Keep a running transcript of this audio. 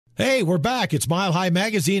Hey, we're back. It's Mile High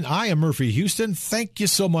Magazine. I am Murphy Houston. Thank you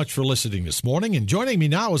so much for listening this morning. And joining me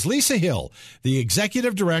now is Lisa Hill, the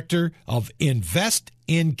Executive Director of Invest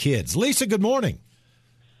in Kids. Lisa, good morning.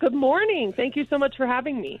 Good morning. Thank you so much for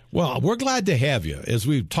having me. Well, we're glad to have you. As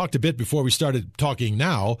we talked a bit before we started talking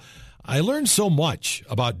now, I learned so much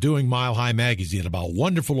about doing Mile High Magazine, about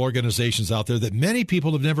wonderful organizations out there that many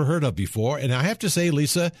people have never heard of before. And I have to say,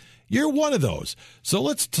 Lisa, you're one of those. So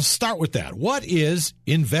let's start with that. What is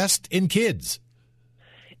Invest in Kids?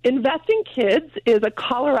 Invest in Kids is a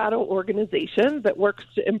Colorado organization that works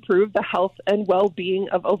to improve the health and well-being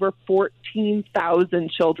of over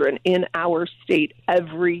 14,000 children in our state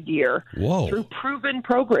every year. Whoa. Through proven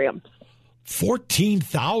programs.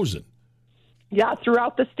 14,000? Yeah,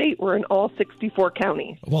 throughout the state. We're in all 64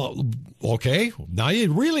 counties. Well, okay. Now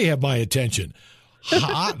you really have my attention.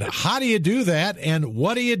 How do you do that, and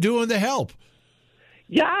what are you doing to help?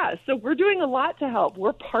 Yeah, so we're doing a lot to help.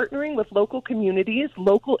 We're partnering with local communities,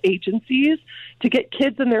 local agencies to get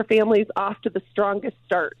kids and their families off to the strongest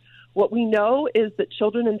start. What we know is that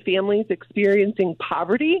children and families experiencing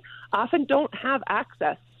poverty often don't have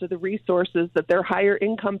access to the resources that their higher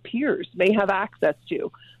income peers may have access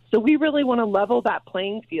to. So we really want to level that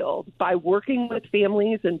playing field by working with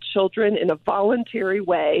families and children in a voluntary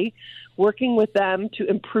way, working with them to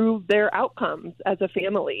improve their outcomes as a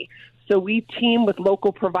family. So we team with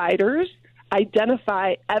local providers,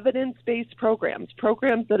 identify evidence-based programs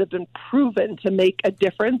that have been proven to make a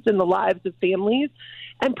difference in the lives of families,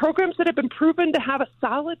 and programs that have been proven to have a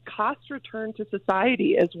solid cost return to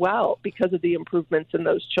society as well because of the improvements in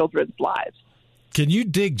those children's lives. Can you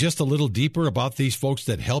dig just a little deeper about these folks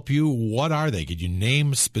that help you? What are they? Could you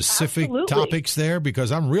name specific topics there?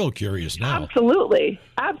 Because I'm real curious now. Absolutely.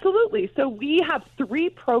 So we have 3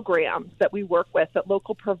 programs that we work with that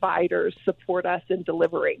local providers support us in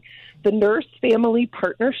delivering. The Nurse Family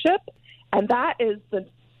Partnership, and that is the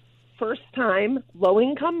first time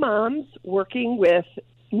low-income moms working with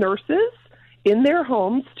nurses in their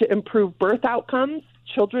homes to improve birth outcomes,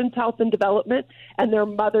 children's health and development, and their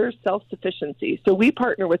mother's self-sufficiency. So we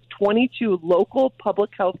partner with 22 local public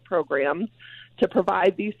health programs to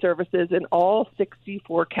provide these services in all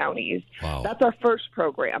 64 counties. Wow. That's our first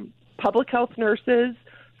program. Public health nurses,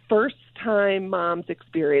 first-time moms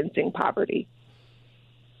experiencing poverty.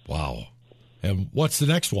 Wow. And what's the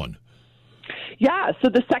next one? Yeah, so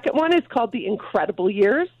the second one is called The Incredible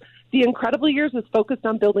Years. The Incredible Years is focused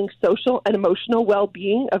on building social and emotional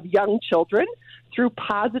well-being of young children through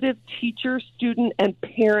positive teacher, student, and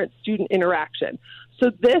parent-student interaction. So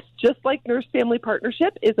this, just like Nurse Family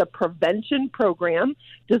Partnership, is a prevention program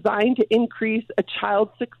designed to increase a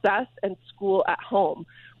child's success and school at home.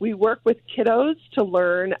 We work with kiddos to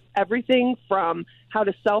learn everything from how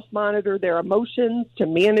to self-monitor their emotions, to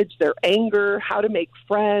manage their anger, how to make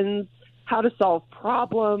friends, how to solve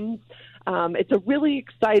problems. It's a really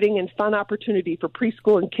exciting and fun opportunity for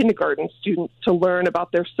preschool and kindergarten students to learn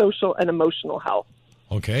about their social and emotional health.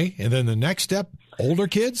 Okay, and then the next step, older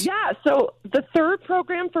kids? Yeah, so the third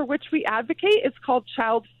program for which we advocate is called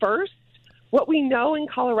Child First. What we know in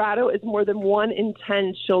Colorado is more than 1 in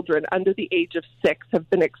 10 children under the age of 6 have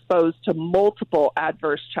been exposed to multiple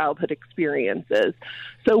adverse childhood experiences.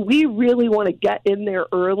 So we really want to get in there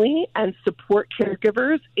early and support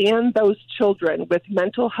caregivers and those children with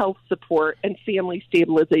mental health support and family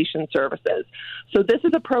stabilization services. So this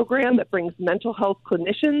is a program that brings mental health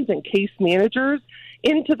clinicians and case managers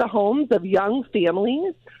into the homes of young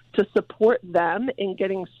families to support them in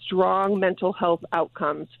getting strong mental health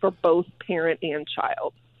outcomes for both parent and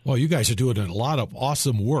child. Well, you guys are doing a lot of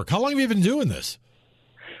awesome work. How long have you been doing this?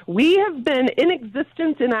 We have been in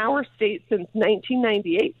existence in our state since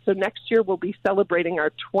 1998, so next year we'll be celebrating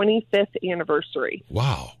our 25th anniversary.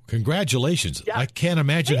 Wow. Congratulations. Yeah. I can't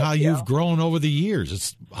imagine how you've grown over the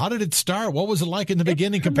years. How did it start? What was it like in the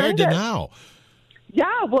beginning compared to now?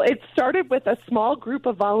 Yeah, well, it started with a small group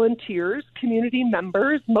of volunteers, community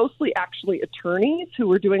members, mostly actually attorneys who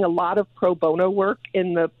were doing a lot of pro bono work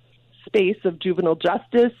in the space of juvenile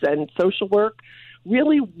justice and social work,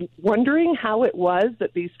 really wondering how it was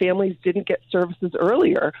that these families didn't get services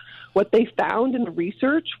earlier. What they found in the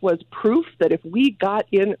research was proof that if we got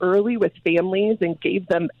in early with families and gave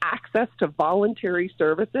them access to voluntary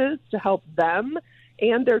services to help them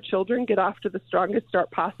and their children get off to the strongest start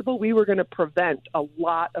possible, we were going to prevent a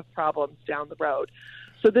lot of problems down the road.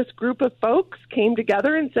 So this group of folks came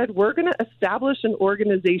together and said, we're going to establish an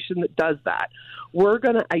organization that does that. We're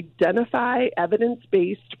going to identify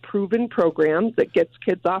evidence-based, proven programs that gets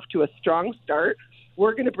kids off to a strong start.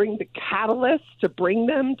 We're going to bring the catalyst to bring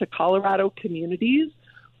them to Colorado communities.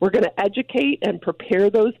 We're going to educate and prepare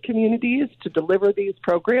those communities to deliver these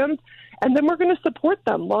programs, and then we're going to support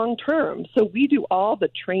them long term. So we do all the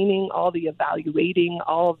training, all the evaluating,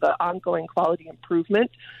 all the ongoing quality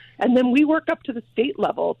improvement, and then we work up to the state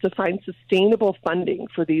level to find sustainable funding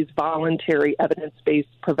for these voluntary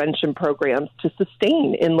evidence-based prevention programs to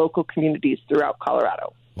sustain in local communities throughout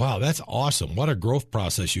Colorado. Wow, that's awesome. What a growth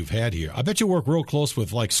process you've had here. I bet you work real close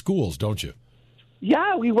with like schools, don't you?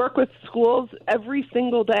 Yeah, we work with schools every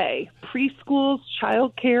single day. Preschools,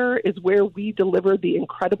 childcare is where we deliver the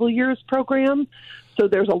Incredible Years program. So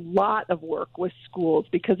there's a lot of work with schools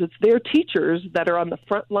because it's their teachers that are on the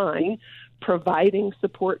front line providing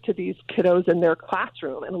support to these kiddos in their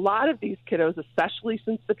classroom. And a lot of these kiddos, especially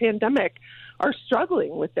since the pandemic, are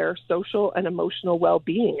struggling with their social and emotional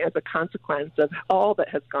well-being as a consequence of all that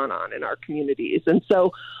has gone on in our communities. And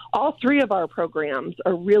so all three of our programs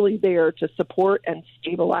are really there to support and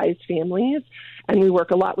stabilize families. And we work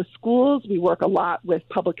a lot with schools. We work a lot with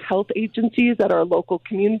public health agencies at our local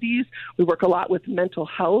communities. We work a lot with mental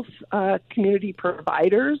health community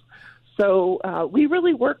providers. So we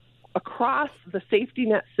really work across the safety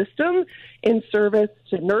net system in service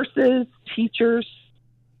to nurses, teachers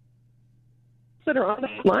that are on the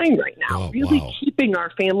line right now, keeping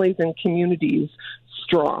our families and communities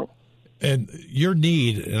strong. And your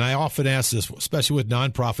need, and I often ask this, especially with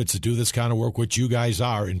nonprofits that do this kind of work, which you guys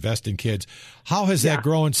are, invest in kids, how has that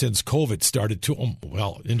grown since COVID started to,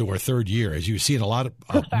 into our third year? As you've seen a lot of,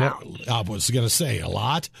 I was going to say, a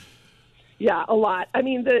lot? Yeah, a lot. I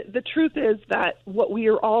mean, the truth is that what we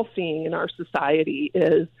are all seeing in our society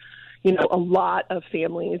is, a lot of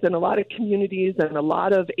families and a lot of communities and a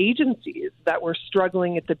lot of agencies that were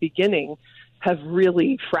struggling at the beginning have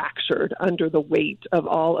really fractured under the weight of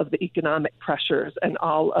all of the economic pressures and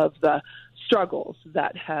all of the struggles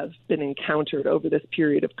that have been encountered over this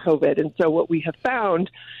period of COVID. And so what we have found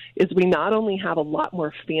is we not only have a lot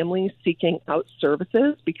more families seeking out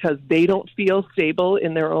services because they don't feel stable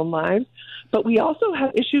in their own lives, but we also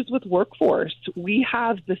have issues with workforce. We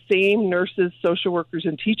have the same nurses, social workers,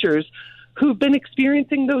 and teachers who've been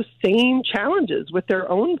experiencing those same challenges with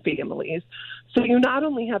their own families. So you not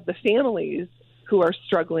only have the families who are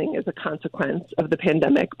struggling as a consequence of the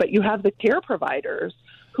pandemic, but you have the care providers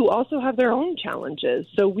who also have their own challenges.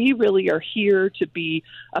 So we really are here to be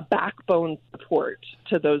a backbone support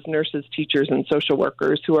to those nurses, teachers, and social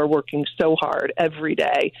workers who are working so hard every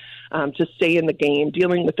day to stay in the game,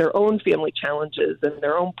 dealing with their own family challenges and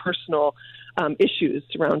their own personal issues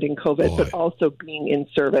surrounding COVID, but also being in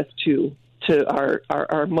service to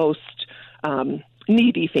our most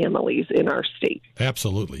needy families in our state.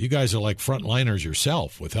 Absolutely. You guys are like frontliners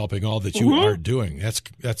yourself with helping all that you are doing.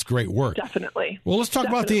 That's great work. Definitely. Well, let's talk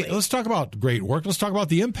about great work. Let's talk about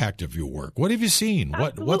the impact of your work. What have you seen?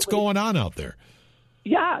 What's going on out there?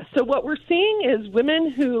 Yeah, so what we're seeing is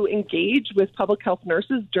women who engage with public health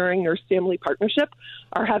nurses during nurse-family partnership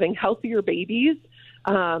are having healthier babies.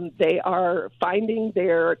 They are finding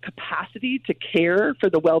their capacity to care for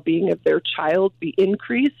the well-being of their child be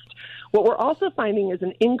increased. What we're also finding is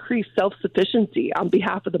an increased self-sufficiency on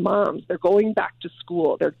behalf of the moms. They're going back to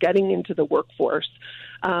school. They're getting into the workforce.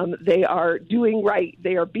 They are doing right.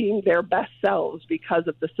 They are being their best selves because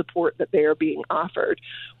of the support that they are being offered.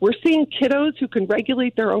 We're seeing kiddos who can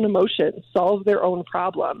regulate their own emotions, solve their own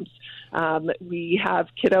problems. We have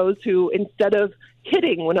kiddos who, instead of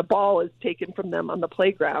hitting when a ball is taken from them on the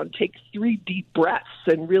playground, take 3 deep breaths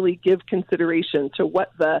and really give consideration to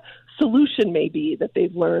what the solution may be that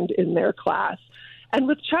they've learned in their class. And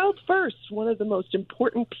with Child First, one of the most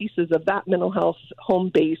important pieces of that mental health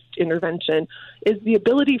home-based intervention is the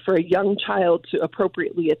ability for a young child to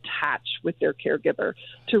appropriately attach with their caregiver,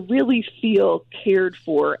 to really feel cared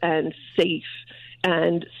for and safe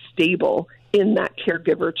and stable in that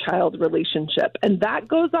caregiver-child relationship. And that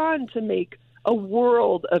goes on to make a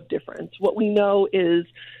world of difference. What we know is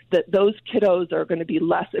that those kiddos are going to be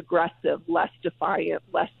less aggressive, less defiant,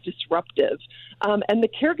 less disruptive, and the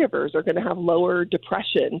caregivers are going to have lower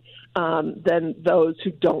depression than those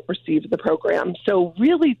who don't receive the program. So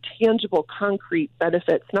really tangible, concrete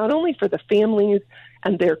benefits, not only for the families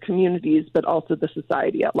and their communities, but also the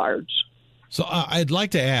society at large. So I'd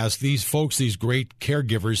like to ask these folks, these great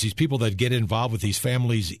caregivers, these people that get involved with these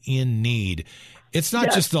families in need, it's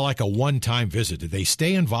not just like a one-time visit. Do they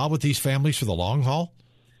stay involved with these families for the long haul?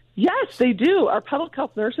 Yes, they do. Our public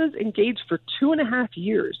health nurses engage for 2.5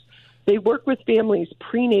 years. They work with families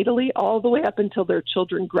prenatally all the way up until their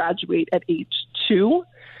children graduate at age 2.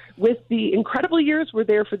 With the incredible years, we're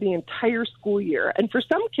there for the entire school year. And for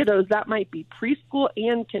some kiddos, that might be preschool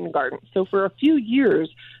and kindergarten. So for a few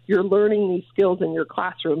years, you're learning these skills in your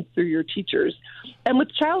classroom through your teachers. And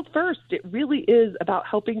with Child First, it really is about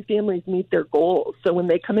helping families meet their goals. So when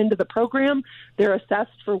they come into the program, they're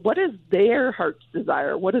assessed for what is their heart's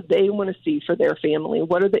desire? What do they want to see for their family?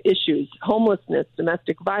 What are the issues? Homelessness,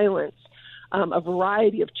 domestic violence. A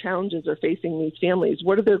variety of challenges are facing these families.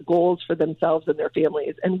 What are their goals for themselves and their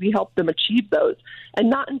families? And we help them achieve those. And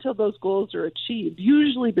not until those goals are achieved,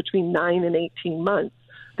 usually between 9 and 18 months,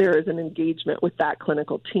 there is an engagement with that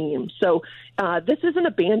clinical team. So this isn't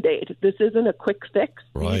a Band-Aid. This isn't a quick fix.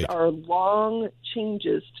 Right. These are long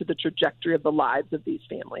changes to the trajectory of the lives of these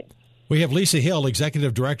families. We have Lisa Hill,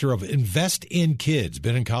 Executive Director of Invest in Kids,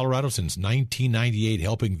 been in Colorado since 1998,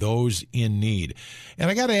 helping those in need.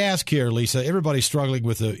 And I got to ask here, Lisa, everybody's struggling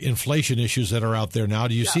with the inflation issues that are out there now.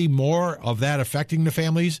 Do you see more of that affecting the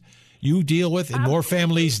families you deal with and more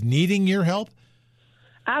families needing your help?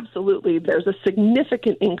 Absolutely. There's a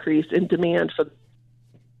significant increase in demand for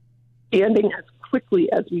expanding as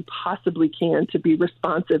quickly as we possibly can to be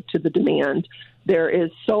responsive to the demand. There is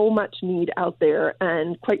so much need out there,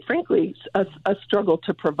 and quite frankly, a struggle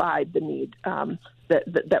to provide the need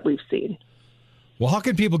that we've seen. Well, how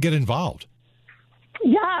can people get involved?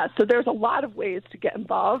 Yeah, so there's a lot of ways to get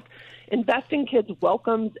involved. Invest in Kids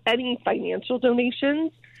welcomes any financial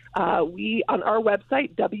donations. We, on our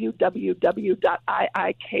website, www.iik.org,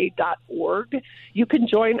 you can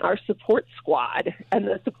join our support squad, and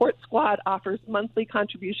the support squad offers monthly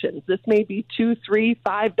contributions. This may be $2, $3,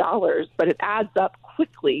 $5, but it adds up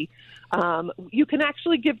quickly. You can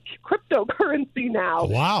actually give cryptocurrency now.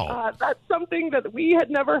 Wow. That's something that we had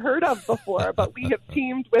never heard of before, but we have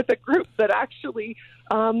teamed with a group that actually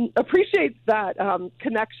appreciates that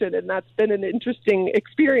connection, and that's been an interesting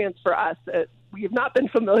experience for us. We have not been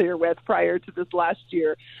familiar with prior to this last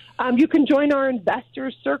year. You can join our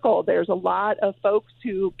Investors Circle. There's a lot of folks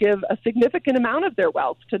who give a significant amount of their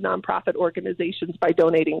wealth to nonprofit organizations by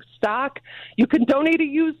donating stock. You can donate a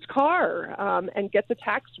used car and get the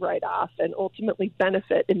tax write-off and ultimately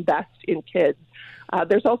Invest in Kids.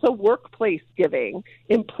 There's also workplace giving,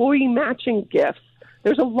 employee matching gifts.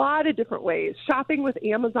 There's a lot of different ways. Shopping with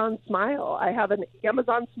Amazon Smile. I have an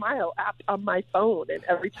Amazon Smile app on my phone, and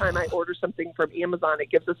every time I order something from Amazon, it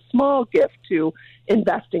gives a small gift to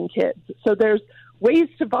Invest in Kids. So there's ways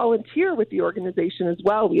to volunteer with the organization as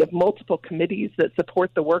well. We have multiple committees that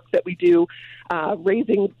support the work that we do,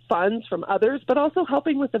 raising funds from others, but also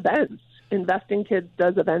helping with events. Invest in Kids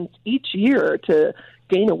does events each year to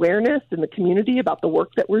gain awareness in the community about the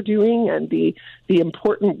work that we're doing and the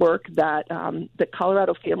important work that that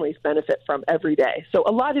Colorado families benefit from every day. So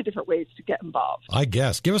a lot of different ways to get involved. I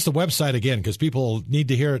guess. Give us the website again, because people need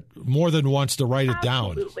to hear it more than once to write it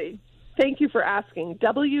down. Absolutely. Thank you for asking.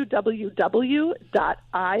 www.iik.org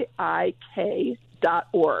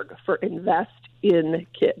for Invest in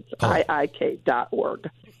Kids. iik.org.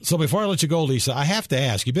 So before I let you go, Lisa, I have to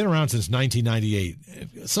ask, you've been around since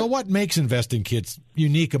 1998. So what makes Invest in Kids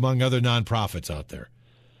unique among other nonprofits out there?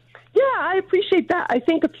 Yeah, I appreciate that. I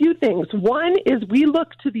think a few things. One is we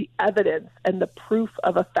look to the evidence and the proof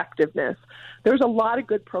of effectiveness. There's a lot of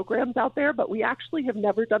good programs out there, but we actually have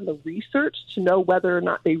never done the research to know whether or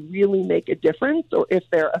not they really make a difference or if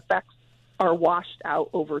their effects are washed out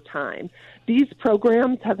over time. These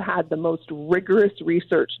programs have had the most rigorous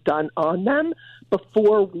research done on them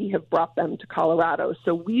before we have brought them to Colorado.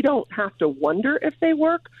 So we don't have to wonder if they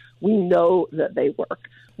work. We know that they work.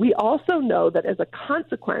 We also know that as a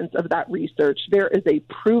consequence of that research, there is a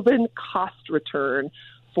proven cost return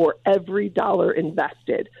for every dollar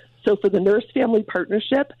invested. So for the Nurse Family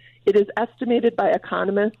Partnership, it is estimated by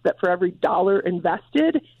economists that for every dollar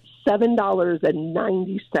invested,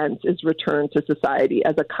 $7.90 is returned to society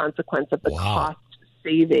as a consequence of the cost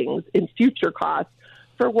savings in future costs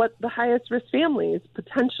for what the highest risk families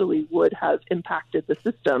potentially would have impacted the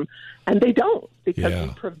system. And they don't, because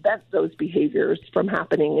we prevent those behaviors from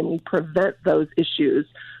happening, and we prevent those issues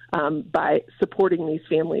by supporting these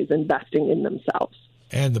families investing in themselves.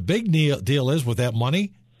 And the big deal is with that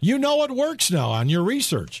money, you know it works now on your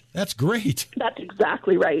research. That's great. That's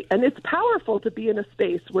exactly right. And it's powerful to be in a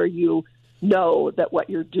space where you know that what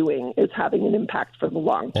you're doing is having an impact for the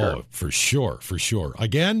long term. Oh, for sure, for sure.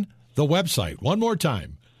 Again, the website, one more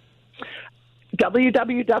time.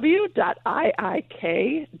 www.iik.org.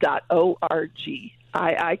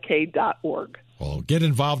 iik.org. Well, get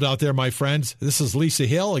involved out there, my friends. This is Lisa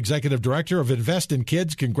Hill, Executive Director of Invest in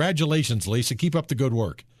Kids. Congratulations, Lisa. Keep up the good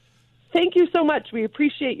work. Thank you so much. We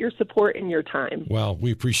appreciate your support and your time. Well,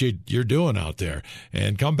 we appreciate your doing out there.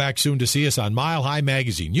 And come back soon to see us on Mile High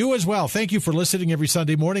Magazine. You as well. Thank you for listening every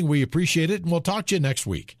Sunday morning. We appreciate it, and we'll talk to you next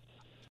week.